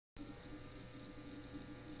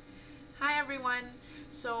Hi everyone,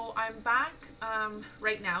 so I'm back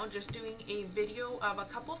right now just doing a video of a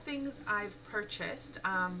couple things I've purchased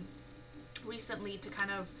recently to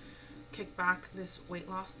kind of kick back this weight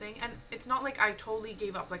loss thing. And it's not like I totally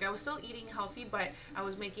gave up, like I was still eating healthy, but I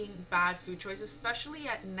was making bad food choices, especially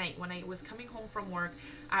at night when I was coming home from work.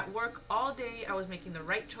 At work all day I was making the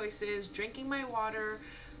right choices, drinking my water,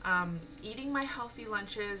 eating my healthy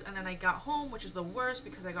lunches, and then I got home, which is the worst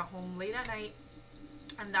because I got home late at night,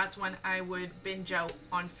 and that's when I would binge out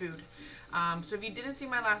on food. So if you didn't see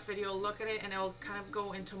my last video, look at it and it'll kind of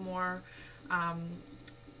go into more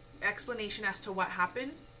explanation as to what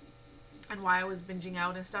happened and why I was binging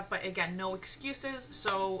out and stuff. But again, no excuses,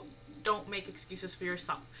 so don't make excuses for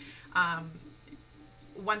yourself.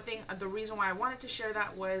 One thing, the reason why I wanted to share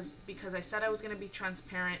that was because I said I was going to be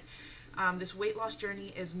transparent. This weight loss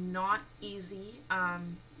journey is not easy.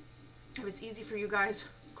 If it's easy for you guys,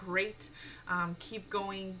 great, keep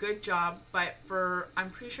going, good job. But I'm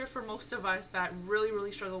pretty sure for most of us that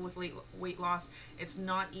really struggle with weight loss, it's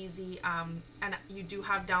not easy, and you do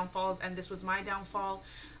have downfalls, and this was my downfall,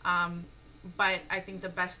 but I think the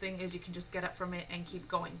best thing is you can just get up from it and keep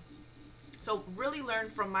going. So really learn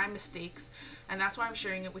from my mistakes, and that's why I'm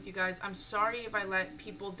sharing it with you guys. I'm sorry if I let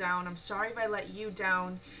people down. I'm sorry if I let you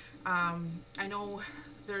down. I know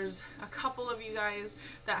there's a couple of you guys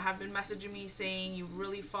that have been messaging me saying you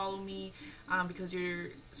really follow me because you're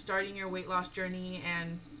starting your weight loss journey,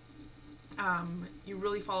 and you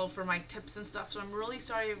really follow for my tips and stuff. So I'm really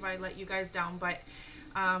sorry if I let you guys down, but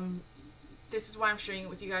this is why I'm sharing it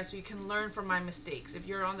with you guys, so you can learn from my mistakes. If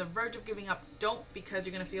you're on the verge of giving up, don't, because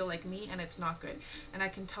you're gonna feel like me and it's not good. And I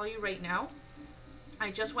can tell you right now,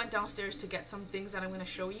 I just went downstairs to get some things that I'm gonna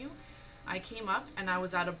show you. I came up and I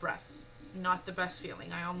was out of breath. Not the best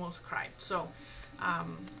feeling. I almost cried. So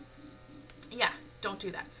yeah, don't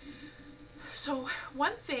do that. So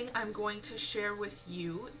one thing I'm going to share with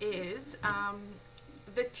you is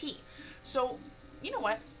the tea. So you know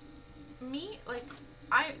what, me, like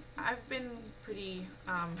I've been pretty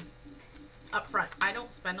upfront. I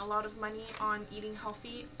don't spend a lot of money on eating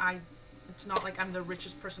healthy. It's not like I'm the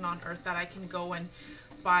richest person on earth that I can go and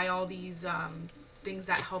buy all these things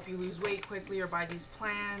that help you lose weight quickly, or buy these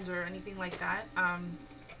plans or anything like that.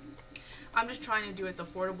 I'm just trying to do it the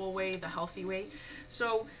affordable way, the healthy way.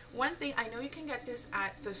 So one thing, I know you can get this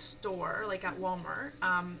at the store, like at Walmart,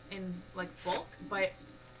 in like bulk, but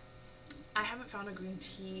I haven't found a green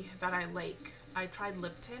tea that I like. I tried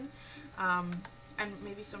Lipton, and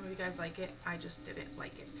maybe some of you guys like it. I just didn't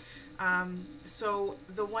like it. So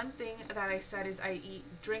the one thing that I said is I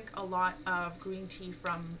drink a lot of green tea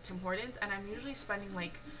from Tim Hortons, and I'm usually spending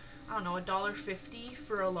like, I don't know, $1.50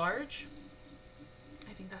 for a large.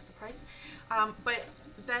 I think that's the price. But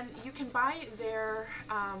then you can buy their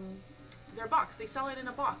box. They sell it in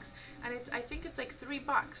a box, and I think it's like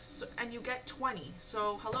 $3, so, and you get 20.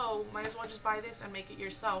 So hello, might as well just buy this and make it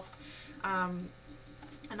yourself, and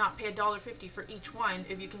not pay $1.50 for each one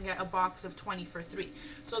if you can get a box of 20 for 3.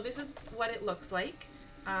 So this is what it looks like.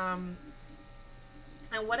 And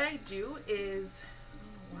what I do is, I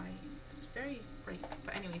don't know why it's very bright,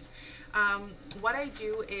 but anyways, what I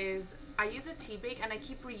do is I use a tea bag and I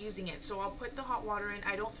keep reusing it. So I'll put the hot water in.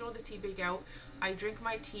 I don't throw the tea bag out. I drink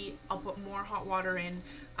my tea. I'll put more hot water in.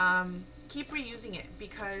 Keep reusing it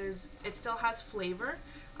because it still has flavor,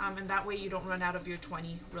 and that way you don't run out of your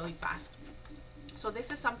 20 really fast. So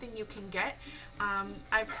this is something you can get.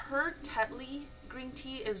 I've heard Tetley green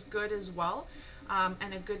tea is good as well,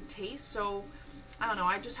 and a good taste. So I don't know,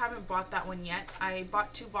 I just haven't bought that one yet. I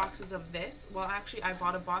bought 2 boxes of this. Well, actually I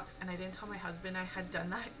bought a box and I didn't tell my husband I had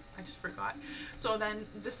done that. I just forgot. So then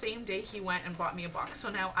the same day he went and bought me a box.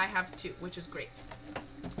 So now I have 2, which is great.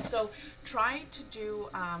 So try to do,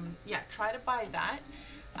 try to buy that.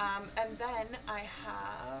 And then I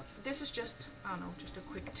have, this is just, I don't know, just a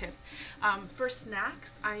quick tip. For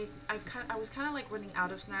snacks, I was kind of like running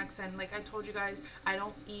out of snacks, and like I told you guys, I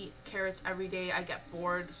don't eat carrots every day. I get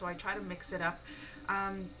bored, so I try to mix it up.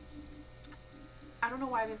 I don't know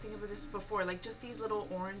why I didn't think of this before, like just these little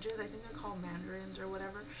oranges, I think they're called mandarins or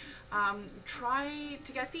whatever. Try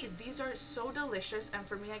to get these. These are so delicious, and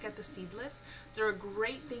for me, I get the seedless. They're a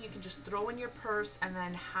great thing you can just throw in your purse and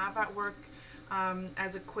then have at work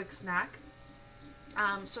as a quick snack.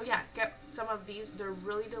 So yeah, get some of these. They're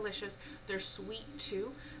really delicious. They're sweet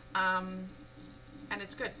too, and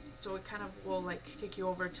it's good. So it kind of will like kick you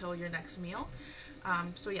over till your next meal.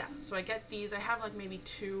 So yeah, so I get these. I have like maybe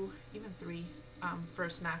 2, even 3 for a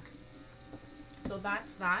snack. So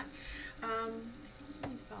that's that. I thought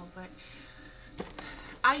something fell, but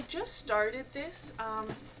I just started this.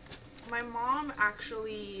 My mom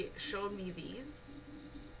actually showed me these.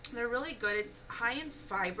 They're really good. It's high in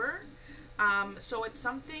fiber. So it's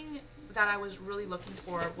something that I was really looking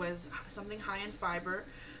for, was something high in fiber.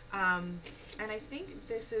 And I think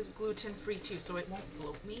this is gluten free too, so it won't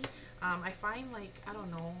bloat me. I find, like, I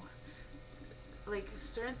don't know, like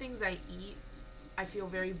certain things I eat, I feel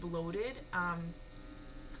very bloated.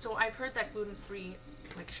 So I've heard that gluten free,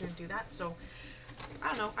 like, shouldn't do that. So I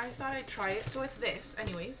don't know, I thought I'd try it. So it's this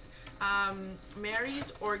anyways.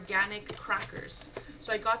 Mary's organic crackers.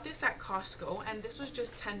 So I got this at Costco, and this was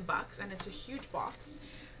just 10 bucks, and it's a huge box.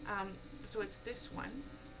 So it's this one.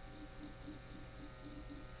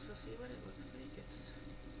 So see what it looks like. It's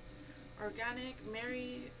organic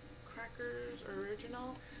Mary crackers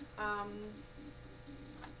original,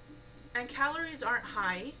 and calories aren't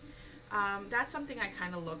high. That's something I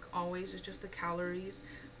kind of look always, is just the calories,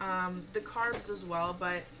 the carbs as well.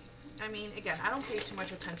 But I mean, again, I don't pay too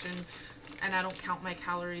much attention, and I don't count my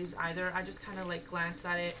calories either. I just kind of like glance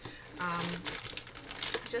at it,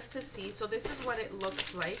 just to see. So this is what it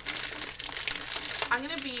looks like. I'm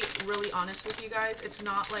going to be really honest with you guys. It's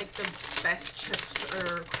not like the best chips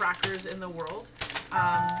or crackers in the world.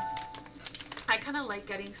 I kind of like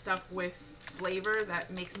getting stuff with flavor that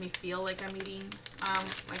makes me feel like I'm eating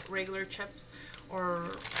like regular chips or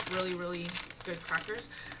really, really good crackers.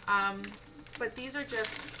 But these are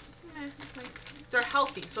just meh, like, they're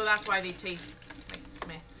healthy, so that's why they taste like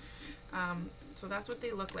meh. So that's what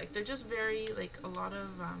they look like. They're just very, like, a lot of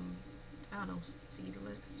I don't know, seed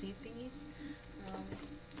thingies.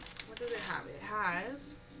 What does it have? It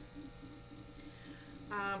has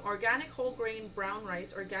organic whole grain brown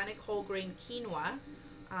rice, organic whole grain quinoa.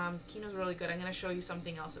 Quinoa is really good. I'm going to show you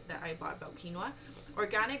something else that I bought about quinoa.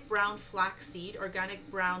 Organic brown flax seed, organic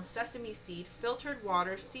brown sesame seed, filtered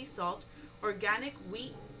water, sea salt, organic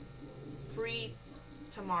wheat free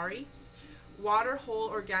tamari, water whole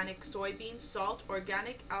organic soybeans, salt,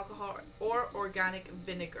 organic alcohol, or organic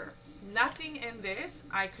vinegar. Nothing in this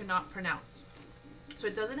I could not pronounce. So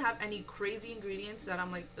it doesn't have any crazy ingredients that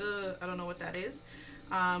I'm like, ugh, I don't know what that is.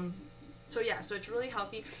 So yeah, so it's really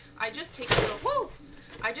healthy. I just take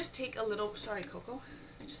a little, sorry Coco,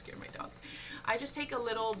 I just scared my dog. I just take a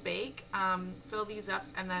little bag, fill these up,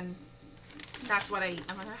 and then that's what I eat.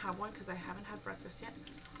 I'm gonna have one because I haven't had breakfast yet.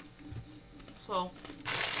 So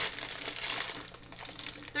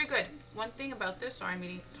they're good. One thing about this, sorry,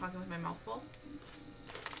 I'm talking with my mouth full.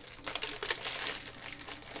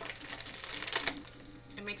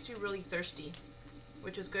 It makes you really thirsty,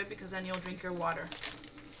 which is good because then you'll drink your water.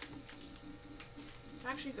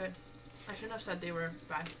 They're actually good. I shouldn't have said they were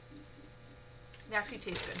bad. They actually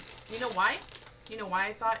taste good. You know why? You know why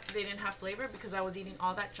I thought they didn't have flavor? Because I was eating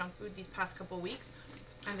all that junk food these past couple weeks,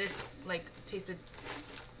 and this, like, tasted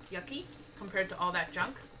yucky compared to all that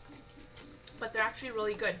junk. But they're actually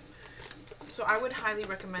really good. So I would highly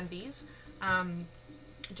recommend these,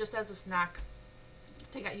 just as a snack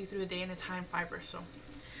to get you through the day, and it's high in fiber. So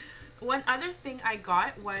one other thing I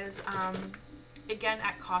got was, again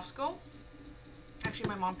at Costco. Actually,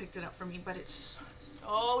 my mom picked it up for me, but it's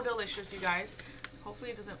so delicious, you guys.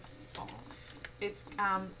 Hopefully it doesn't fall. It's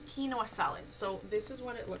quinoa salad. So this is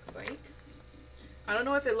what it looks like. I don't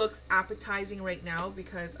know if it looks appetizing right now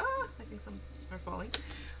because I think some are falling.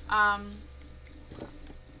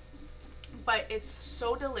 But it's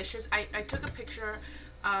so delicious. I took a picture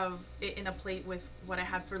of it in a plate with what I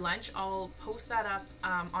had for lunch. I'll post that up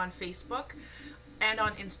on Facebook and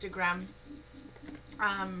on Instagram,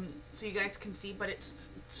 so you guys can see. But it's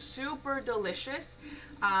super delicious,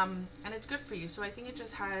 and it's good for you. So I think it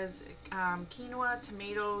just has quinoa,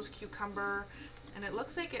 tomatoes, cucumber, and it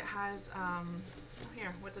looks like it has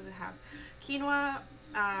here, what does it have? Quinoa,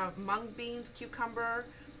 mung beans, cucumber,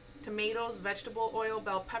 tomatoes, vegetable oil,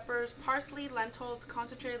 bell peppers, parsley, lentils,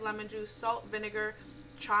 concentrated lemon juice, salt, vinegar,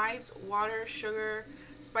 chives, water, sugar,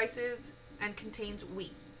 spices, and contains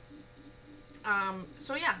wheat.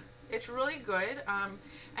 So yeah, it's really good,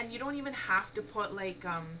 and you don't even have to put like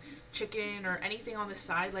chicken or anything on the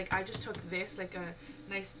side. Like, I just took this, like a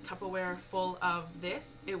nice Tupperware full of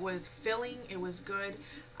this. It was filling, it was good,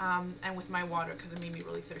 and with my water, because it made me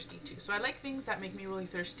really thirsty too. So I like things that make me really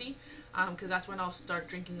thirsty, because that's when I'll start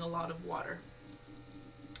drinking a lot of water.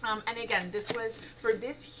 And again, this was for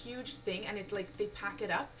this huge thing, and it's like they pack it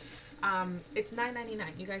up. It's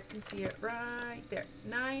 $9.99. You guys can see it right there,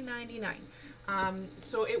 $9.99.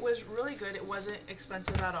 So it was really good. It wasn't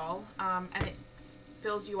expensive at all, and it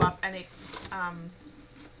fills you up, and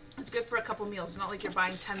it's good for a couple meals. It's not like you're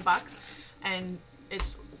buying 10 bucks and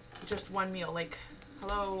it's just one meal. Like,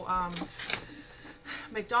 hello,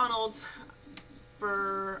 McDonald's,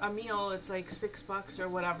 for a meal it's like $6 or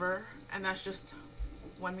whatever, and that's just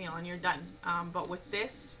one meal and you're done. But with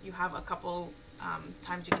this, you have a couple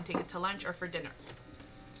times you can take it to lunch or for dinner.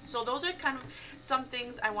 So those are kind of some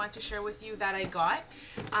things I want to share with you that I got.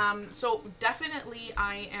 So definitely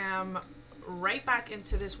I am right back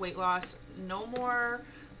into this weight loss. No more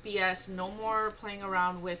BS, no more playing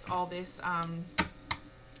around with all this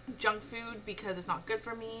junk food, because it's not good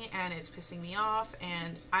for me and it's pissing me off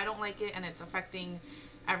and I don't like it and it's affecting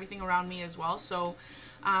everything around me as well. So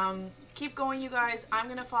keep going, you guys. I'm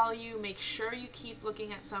gonna follow you. Make sure you keep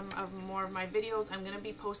looking at some of more of my videos. I'm gonna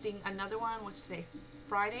be posting another one. What's today?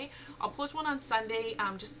 Friday. I'll post one on Sunday,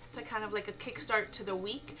 just to kind of like a kickstart to the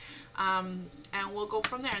week, and we'll go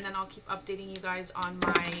from there, and then I'll keep updating you guys on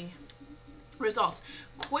my results.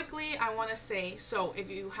 Quickly, I want to say, so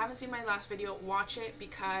if you haven't seen my last video, watch it,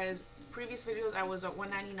 because previous videos I was at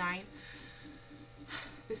 199.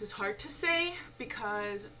 This is hard to say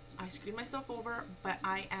because I screwed myself over, but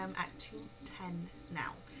I am at 210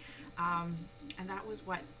 now. And that was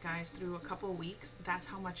what, guys, through a couple weeks, that's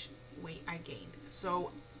how much weight I gained.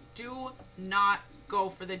 So do not go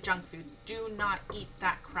for the junk food. Do not eat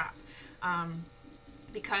that crap.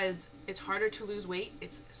 Because it's harder to lose weight.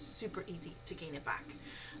 It's super easy to gain it back.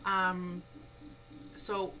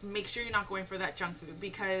 So make sure you're not going for that junk food,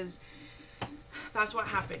 because that's what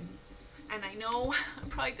happened. And I know I'm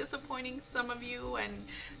probably disappointing some of you, and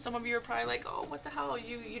some of you are probably like, oh, what the hell,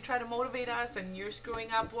 you try to motivate us and you're screwing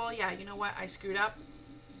up. Well, yeah, you know what, I screwed up,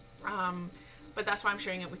 but that's why I'm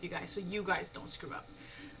sharing it with you guys, so you guys don't screw up.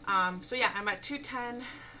 So yeah, I'm at 210.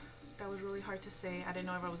 That was really hard to say. I didn't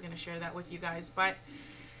know if I was going to share that with you guys, but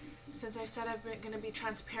since I said I've been going to be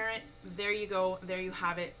transparent, there you go, there you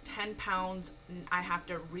have it. 10 pounds I have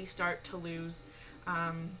to restart to lose,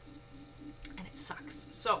 and it sucks.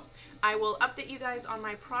 So I will update you guys on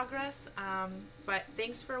my progress, but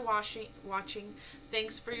thanks for watching.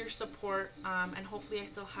 Thanks for your support, and hopefully I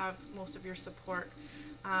still have most of your support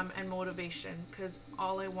and motivation, because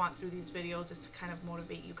all I want through these videos is to kind of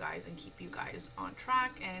motivate you guys and keep you guys on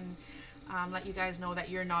track, and let you guys know that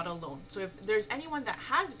you're not alone. So if there's anyone that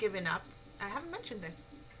has given up, I haven't mentioned this,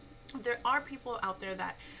 if there are people out there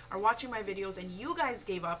that are watching my videos and you guys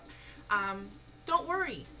gave up, don't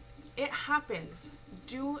worry. It happens.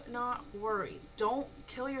 Do not worry. Don't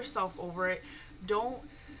kill yourself over it. Don't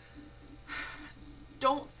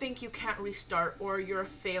think you can't restart or you're a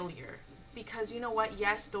failure, because you know what,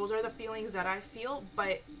 yes, those are the feelings that I feel,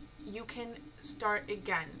 but you can start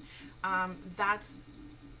again. That's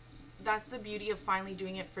the beauty of finally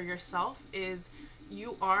doing it for yourself, is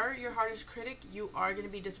you are your hardest critic. You are going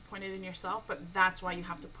to be disappointed in yourself, but that's why you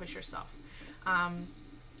have to push yourself.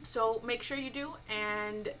 So make sure you do,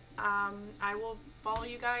 and I will follow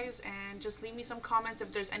you guys, and just leave me some comments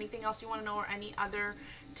if there's anything else you want to know or any other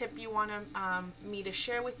tip you want me to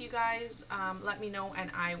share with you guys. Let me know and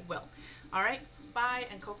I will. All right, bye.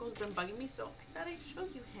 And Coco's been bugging me, so I thought I'd show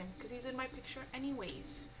you him because he's in my picture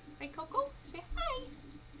anyways. Right, Coco? Say hi.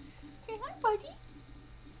 Say hi, buddy.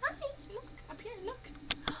 Hi. Look up here. Look.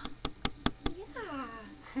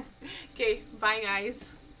 Yeah. Okay. Bye,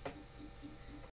 guys.